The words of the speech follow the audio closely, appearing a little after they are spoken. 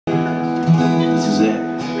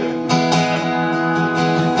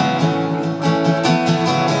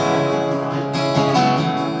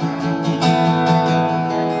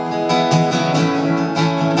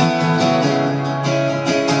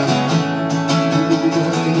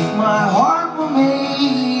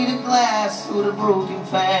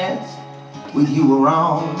with you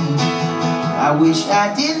around. I wish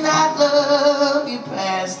I did not love you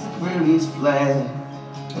past the prairies flat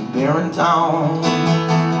and barren town.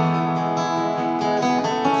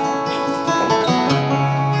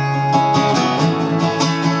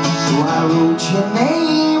 So I wrote your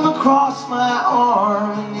name across my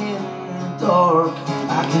arm, and in the dark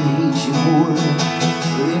I can hate you more.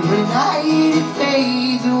 But every night it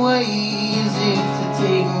fades away as if to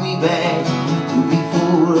take me back to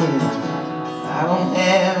before. I don't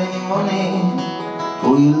have any money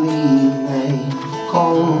for your late night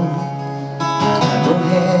call. I don't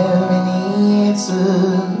have any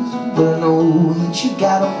answers, but I know that you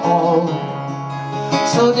got them all.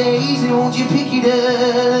 So Daisy, won't you pick it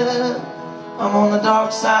up? I'm on the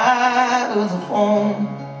dark side of the phone.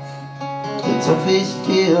 The toughest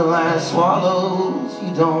pill I swallow.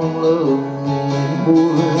 You don't love me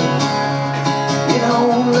anymore. You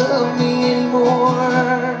don't love me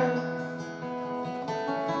anymore.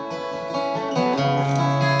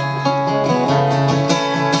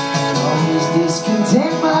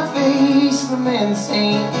 Discontent my face, the man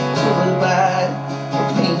saying covered by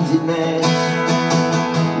a painted mask.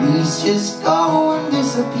 Please just go and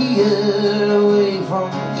disappear away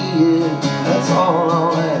from here. That's all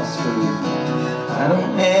I'll ask for you. I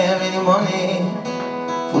don't have any money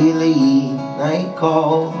for your late night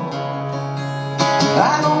call.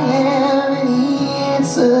 I don't have any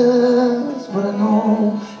answers, but I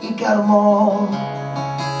know you got them all.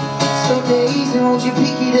 So Daisy, won't you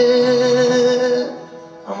pick it up?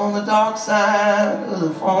 I'm on the dark side of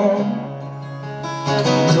the phone.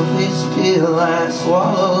 Toughest pill I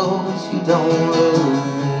swallow. You don't love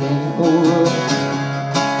me anymore.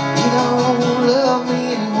 You don't love me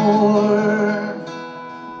anymore.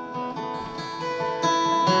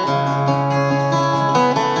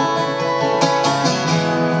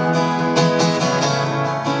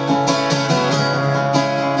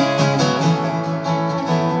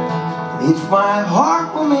 If my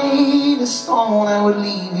heart were made of stone, I would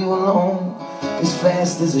leave you alone as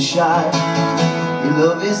fast as a shot. Your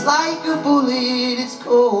love is like a bullet, it's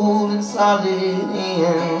cold and solid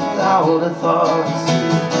and without a thought.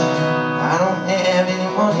 I don't have any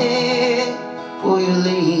money for your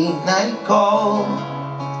late night call.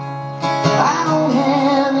 I don't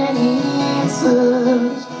have any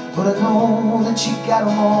answers, but I know that you got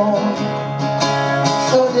them all.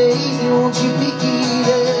 So Daisy, won't you pick it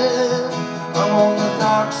up? I'm on the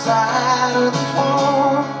dark side of the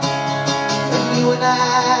phone. And you and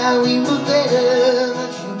I, we were better,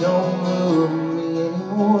 but you don't